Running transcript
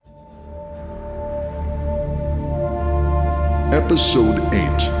Episode 8.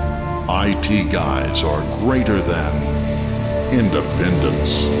 IT guys are greater than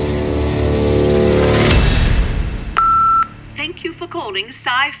independence. Thank you for calling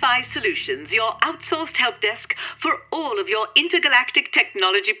Sci-Fi Solutions, your outsourced help desk for all of your intergalactic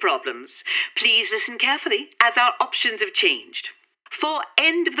technology problems. Please listen carefully as our options have changed. For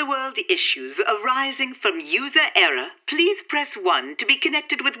end-of-the-world issues arising from user error, please press 1 to be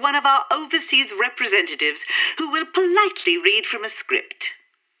connected with one of our overseas representatives who will politely read from a script.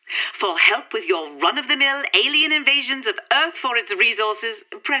 For help with your run-of-the-mill alien invasions of Earth for its resources,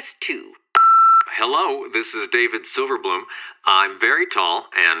 press 2. Hello, this is David Silverbloom. I'm very tall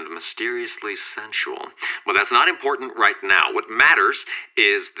and mysteriously sensual. Well, that's not important right now. What matters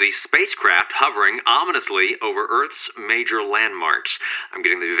is the spacecraft hovering ominously over Earth's major landmarks. I'm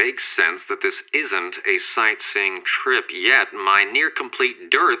getting the vague sense that this isn't a sightseeing trip yet. My near-complete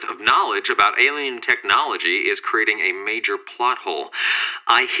dearth of knowledge about alien technology is creating a major plot hole.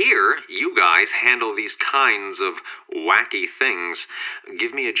 I hear you guys handle these kinds of wacky things.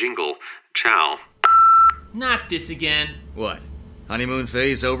 Give me a jingle. Ciao. Not this again. What? Honeymoon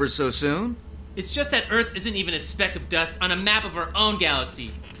phase over so soon? It's just that Earth isn't even a speck of dust on a map of our own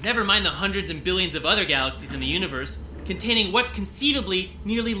galaxy. Never mind the hundreds and billions of other galaxies in the universe, containing what's conceivably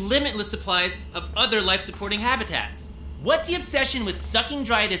nearly limitless supplies of other life-supporting habitats. What's the obsession with sucking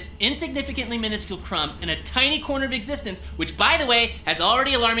dry this insignificantly minuscule crumb in a tiny corner of existence, which, by the way, has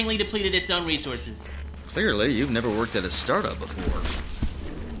already alarmingly depleted its own resources? Clearly, you've never worked at a startup before.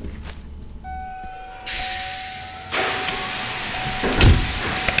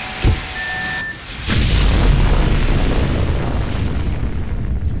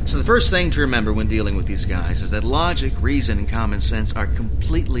 So the first thing to remember when dealing with these guys is that logic, reason, and common sense are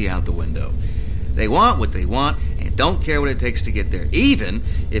completely out the window. They want what they want and don't care what it takes to get there, even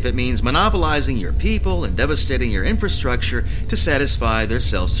if it means monopolizing your people and devastating your infrastructure to satisfy their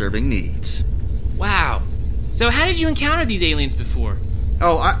self-serving needs. Wow. So how did you encounter these aliens before?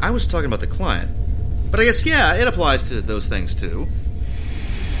 Oh, I was talking about the client. But I guess, yeah, it applies to those things too.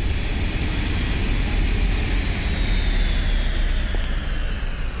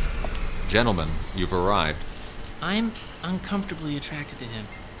 Gentlemen, you've arrived. I'm uncomfortably attracted to him.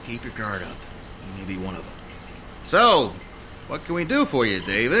 Keep your guard up. He may be one of them. So, what can we do for you,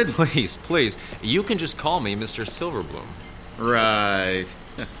 David? Please, you can just call me Mr. Silverbloom. Right.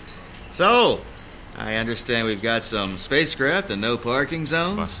 So, I understand we've got some spacecraft and no parking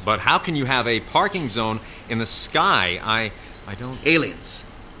zones? But how can you have a parking zone in the sky? I don't... Aliens.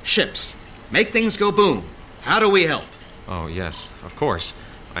 Ships. Make things go boom. How do we help? Oh, yes, of course.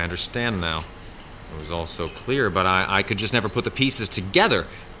 I understand now. It was all so clear, but I could just never put the pieces together.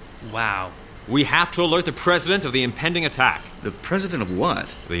 Wow. We have to alert the president of the impending attack. The president of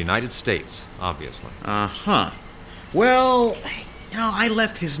what? The United States, obviously. Uh-huh. Well, I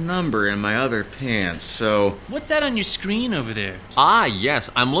left his number in my other pants, so... What's that on your screen over there? Ah, yes,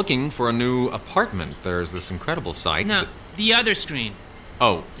 I'm looking for a new apartment. There's this incredible site... No, the other screen.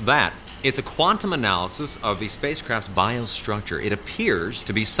 Oh, that. It's a quantum analysis of the spacecraft's biostructure. It appears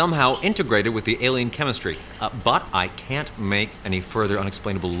to be somehow integrated with the alien chemistry, but I can't make any further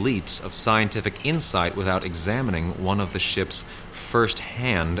unexplainable leaps of scientific insight without examining one of the ships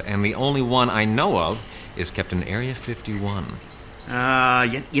firsthand, and the only one I know of is kept in Area 51.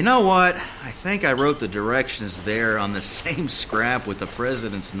 You know what? I think I wrote the directions there on the same scrap with the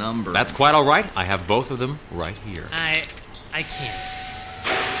president's number. That's quite all right. I have both of them right here. I can't.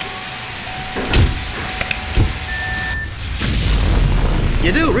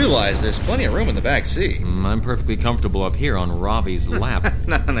 You do realize there's plenty of room in the back seat. I'm perfectly comfortable up here on Robbie's lap.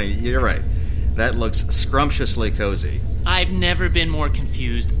 No, you're right. That looks scrumptiously cozy. I've never been more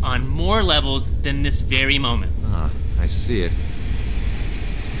confused on more levels than this very moment. Ah, I see it.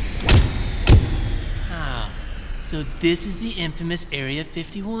 Ah, so this is the infamous Area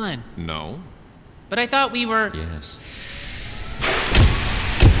 51. No. But I thought we were... Yes.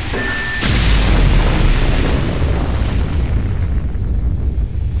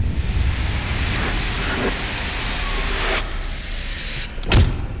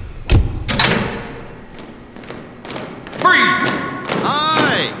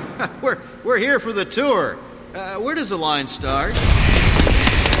 We're here for the tour. Where does the line start?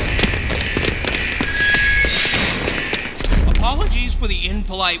 Apologies for the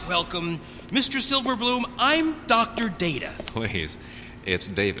impolite welcome. Mr. Silverbloom, I'm Dr. Data. Please, it's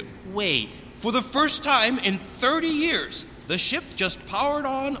David. Wait. For the first time in 30 years, the ship just powered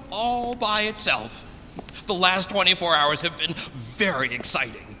on all by itself. The last 24 hours have been very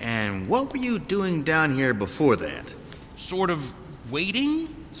exciting. And what were you doing down here before that? Sort of waiting?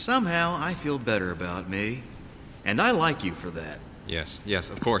 Somehow I feel better about me. And I like you for that. Yes,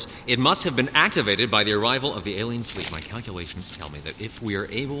 of course. It must have been activated by the arrival of the alien fleet. My calculations tell me that if we are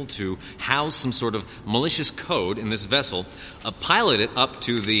able to house some sort of malicious code in this vessel, pilot it up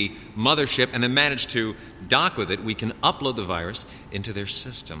to the mothership, and then manage to dock with it, we can upload the virus into their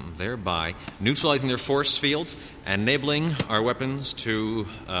system, thereby neutralizing their force fields and enabling our weapons to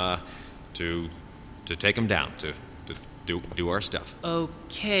take them down, to do our stuff.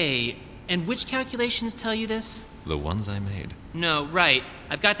 Okay, and which calculations tell you this? The ones I made. No, right.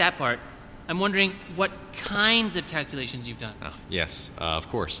 I've got that part. I'm wondering what kinds of calculations you've done. Oh, yes, of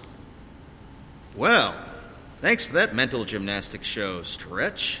course. Well, thanks for that mental gymnastics show,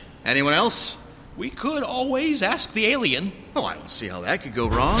 Stretch. Anyone else? We could always ask the alien. Oh, I don't see how that could go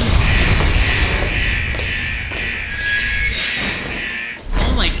wrong.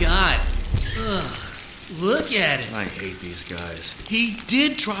 Oh my god. Ugh. Look at it. I hate these guys. He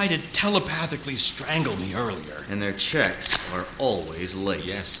did try to telepathically strangle me earlier. And their checks are always late.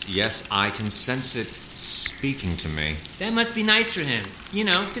 Yes, I can sense it speaking to me. That must be nice for him. You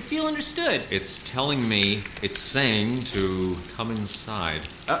know, to feel understood. It's telling me, it's saying to come inside.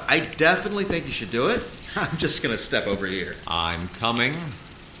 I definitely think you should do it. I'm just going to step over here. I'm coming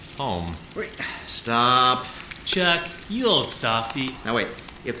home. Wait, stop. Chuck, you old softy. Now wait,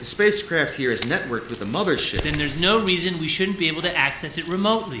 if the spacecraft here is networked with the mothership... Then there's no reason we shouldn't be able to access it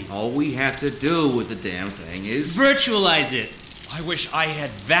remotely. All we have to do with the damn thing is... virtualize it. I wish I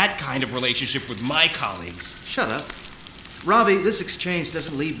had that kind of relationship with my colleagues. Shut up. Robbie, this exchange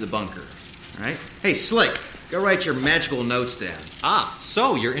doesn't leave the bunker. All right? Hey, Slick, go write your magical notes down. Ah,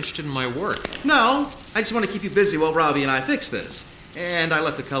 so you're interested in my work. No, I just want to keep you busy while Robbie and I fix this. And I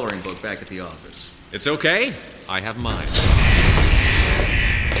left the coloring book back at the office. It's okay. I have mine.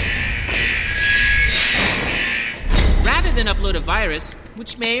 Rather than upload a virus,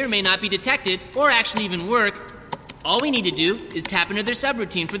 which may or may not be detected, or actually even work, all we need to do is tap into their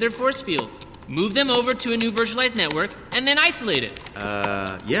subroutine for their force fields, move them over to a new virtualized network, and then isolate it.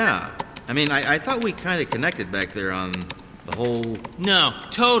 Yeah. I mean, I thought we kind of connected back there on the whole... No,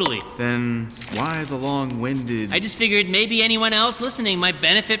 totally. Then why the long-winded... I just figured maybe anyone else listening might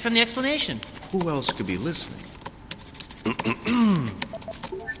benefit from the explanation. Who else could be listening?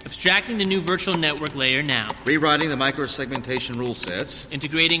 Abstracting the new virtual network layer now. Rewriting the microsegmentation rule sets.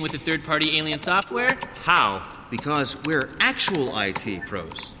 Integrating with the third-party alien software. How? Because we're actual IT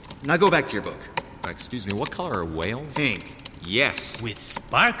pros. Now go back to your book. Excuse me, what color are whales? Pink. Yes. With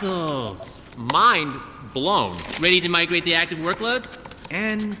sparkles. Mind blown. Ready to migrate the active workloads?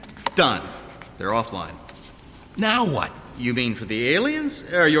 And done. They're offline. Now what? You mean for the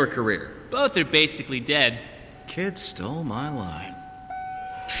aliens or your career? Both are basically dead. Kid stole my line.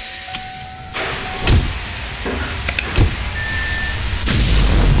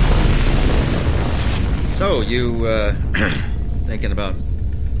 So, you, thinking about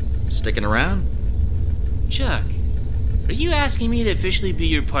sticking around? Chuck, are you asking me to officially be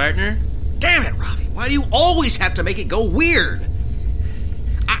your partner? Damn it, Robbie. Why do you always have to make it go weird?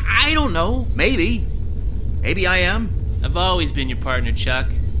 I don't know. Maybe. Maybe I am. I've always been your partner, Chuck.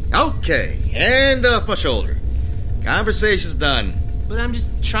 Okay, hand off my shoulder. Conversation's done. But I'm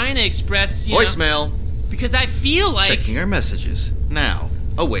just trying to express, Voicemail. Because I feel like... Checking our messages. Now,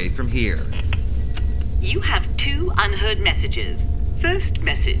 away from here. You have 2 unheard messages. First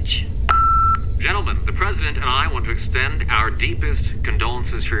message. Gentlemen, the President and I want to extend our deepest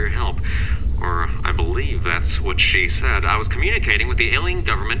condolences for your help. Or, I believe that's what she said. I was communicating with the alien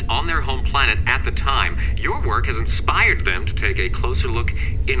government on their home planet at the time. Your work has inspired them to take a closer look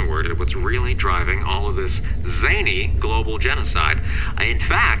inward at what's really driving all of this zany global genocide. In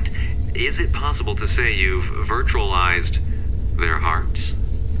fact, is it possible to say you've virtualized their hearts?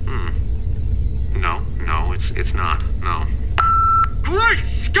 No, it's not. No. Great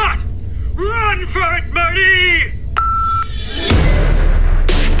Scott! Run for it, Marty!